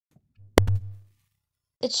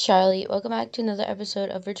It's Charlie. Welcome back to another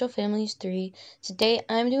episode of Virtual Families 3. Today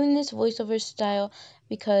I'm doing this voiceover style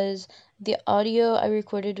because the audio I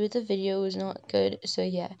recorded with the video was not good. So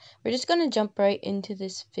yeah, we're just gonna jump right into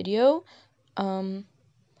this video. And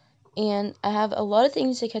I have a lot of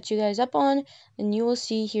things to catch you guys up on, and you will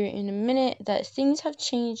see here in a minute that things have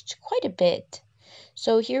changed quite a bit.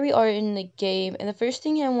 So here we are in the game, and the first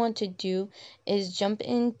thing I want to do is jump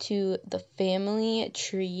into the family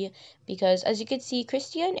tree because as you can see,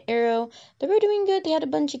 Christia and Arrow, they were doing good. They had a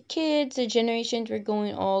bunch of kids. The generations were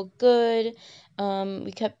going all good.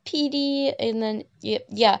 We kept Petey, and then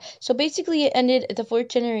yeah. So basically, it ended the fourth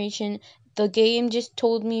generation. The game just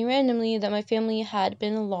told me randomly that my family had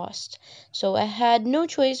been lost. So I had no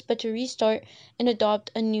choice but to restart and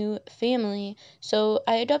adopt a new family. So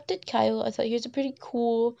I adopted Kyle. I thought he was a pretty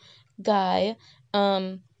cool guy.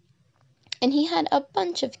 And he had a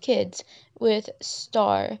bunch of kids with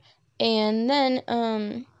Star. And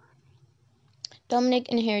then Dominic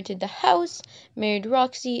inherited the house, married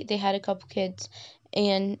Roxy. They had a couple kids,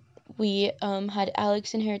 and we had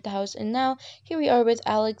Alex inherit the house. And now here we are with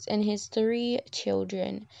Alex and his 3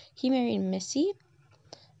 children. He married Missy.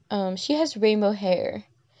 She has rainbow hair.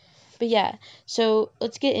 But yeah, so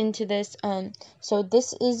let's get into this. So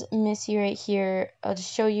this is Missy right here. I'll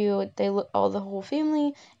just show you they look all the whole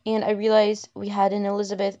family, and I realized we had an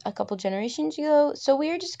Elizabeth a couple generations ago, so we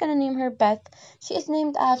are just gonna name her Beth. She is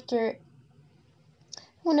named after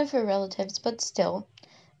one of her relatives, but still.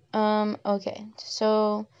 Okay,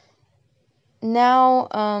 so now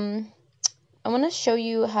I want to show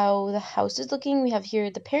you how the house is looking. We have here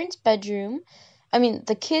the parents' bedroom.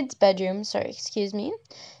 The kids' bedroom. Sorry, excuse me.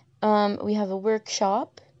 We have a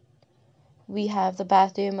workshop. We have the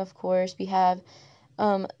bathroom, of course. We have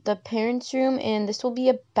the parents' room, and this will be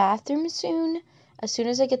a bathroom soon. As soon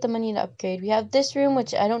as I get the money to upgrade. We have this room,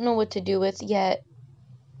 which I don't know what to do with yet.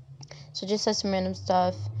 So just has some random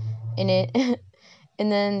stuff in it.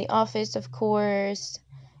 And then the office, of course.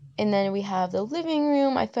 And then we have the living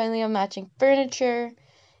room. I finally have matching furniture.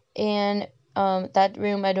 And that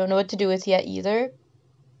room I don't know what to do with yet either.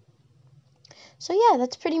 So yeah,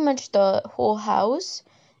 that's pretty much the whole house.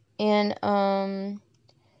 And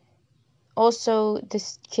also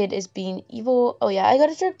this kid is being evil. Oh yeah, I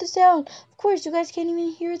gotta turn this down. Of course, you guys can't even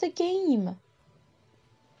hear the game.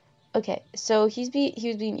 Okay, so he was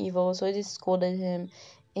being evil, so I just scolded him.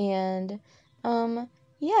 And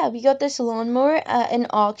yeah, we got this lawnmower at an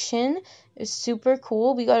auction. It's super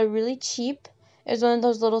cool. We got it really cheap. It's one of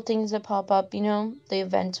those little things that pop up, the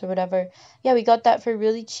events or whatever. Yeah, we got that for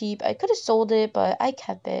really cheap. I could have sold it, but I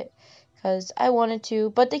kept it because I wanted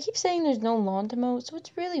to. But they keep saying there's no lawn to mow, so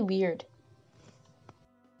it's really weird.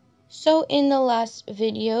 So in the last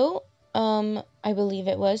video, I believe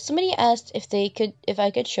it was, somebody asked if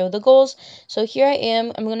I could show the goals. So here I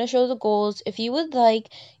am. I'm gonna show the goals. If you would like,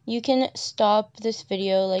 you can stop this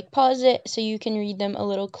video, like pause it so you can read them a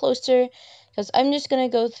little closer. Because I'm just gonna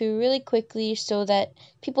go through really quickly so that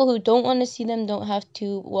people who don't want to see them don't have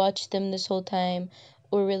to watch them this whole time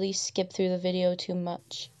or really skip through the video too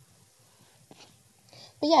much.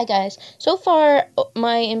 But yeah, guys, so far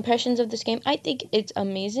my impressions of this game, I think it's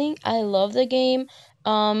amazing. I love the game.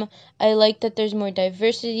 I like that there's more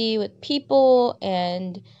diversity with people,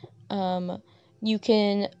 and you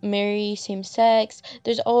can marry same sex.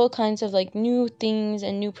 There's all kinds of like new things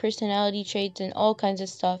and new personality traits and all kinds of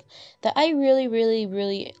stuff that I really, really,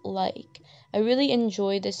 really like. I really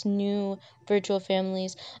enjoy this new virtual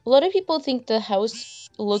families. A lot of people think the house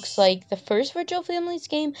looks like the first virtual families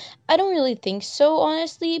game. I don't really think so,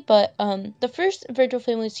 honestly, but the first Virtual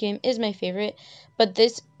Families game is my favorite, but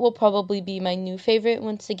this will probably be my new favorite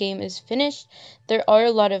once the game is finished. There are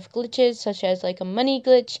a lot of glitches, such as like a money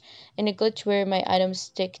glitch and a glitch where my items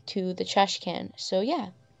stick to the trash can. So yeah.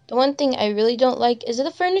 The one thing I really don't like is that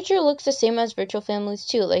the furniture looks the same as Virtual Families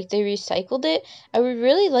too, like they recycled it. I would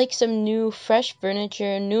really like some new, fresh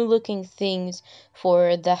furniture, new looking things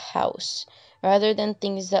for the house, rather than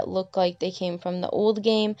things that look like they came from the old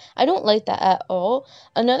game. I don't like that at all.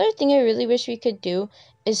 Another thing I really wish we could do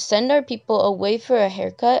is send our people away for a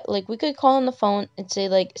haircut. Like we could call on the phone and say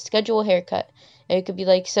like schedule a haircut. And it could be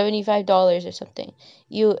like $75 or something.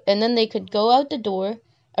 And then they could go out the door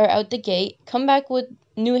or out the gate, come back with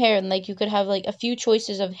new hair, and like you could have like a few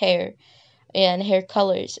choices of hair and hair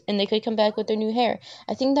colors, and they could come back with their new hair.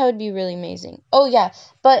 I think that would be really amazing. Oh yeah,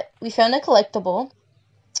 but we found a collectible,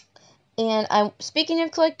 and I'm speaking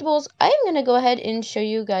of collectibles, I'm gonna go ahead and show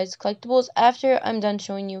you guys collectibles after I'm done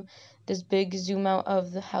showing you this big zoom out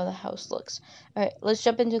of how the house looks. All right, let's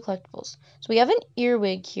jump into collectibles. So we have an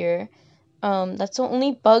earwig here. That's the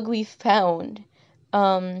only bug we found.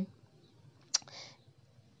 Um,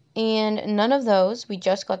 And none of those, we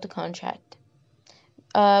just got the contract.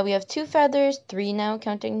 We have 2 feathers, 3 now,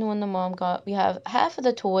 counting the one the mom got. We have half of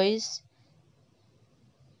the toys.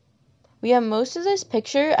 We have most of this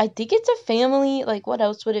picture. I think it's a family. Like, what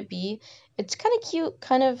else would it be? It's kind of cute.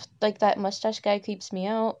 Kind of like that mustache guy creeps me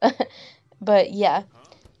out. But yeah.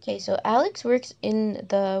 Okay, so Alex works in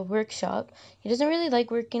the workshop. He doesn't really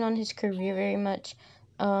like working on his career very much.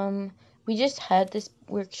 We just had this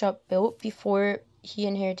workshop built before he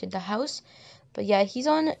inherited the house. But yeah, he's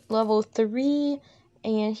on level 3,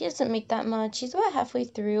 and he doesn't make that much. He's about halfway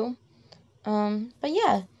through. But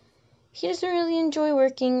yeah, he doesn't really enjoy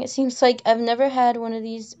working. It seems like I've never had one of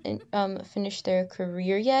these finish their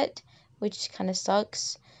career yet, which kind of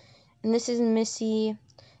sucks. And this is Missy.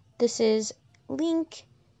 This is Link,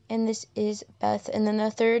 and this is Beth. And then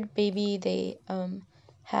the third baby they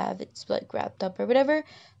have, it's like wrapped up or whatever.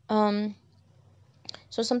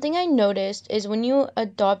 So something I noticed is when you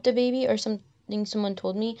adopt a baby, or something someone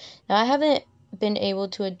told me. Now I haven't been able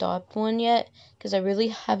to adopt one yet because I really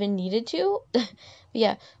haven't needed to. But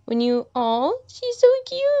yeah, when you, oh, she's so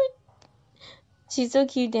cute. She's so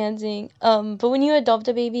cute dancing. But when you adopt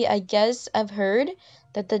a baby, I guess I've heard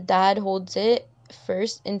that the dad holds it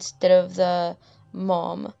first instead of the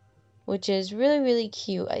mom, which is really, really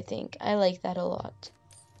cute, I think. I like that a lot.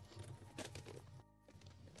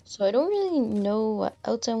 So I don't really know what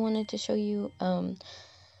else I wanted to show you on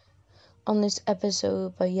this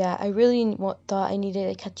episode, but yeah, I really thought I needed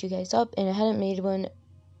to catch you guys up, and I hadn't made one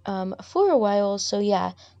for a while. So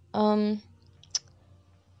yeah, our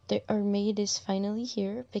maid is finally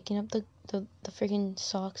here, picking up the freaking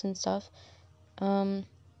socks and stuff. Now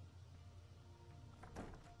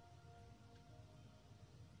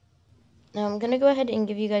I'm gonna go ahead and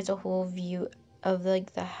give you guys a whole view of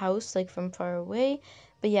like the house, like from far away.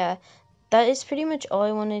 But yeah, that is pretty much all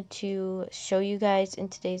I wanted to show you guys in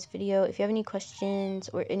today's video. If you have any questions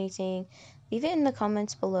or anything, leave it in the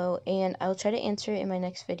comments below, and I'll try to answer it in my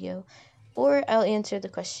next video, or I'll answer the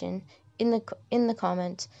question in the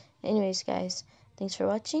comments. Anyways, guys, thanks for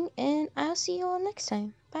watching, and I'll see you all next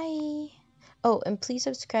time. Bye. Oh, and please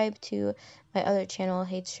subscribe to my other channel,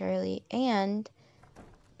 Hates Charlie, and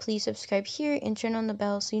please subscribe here and turn on the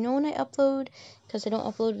bell so you know when I upload, because I don't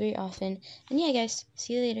upload very often. And yeah, guys,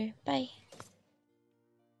 see you later. Bye.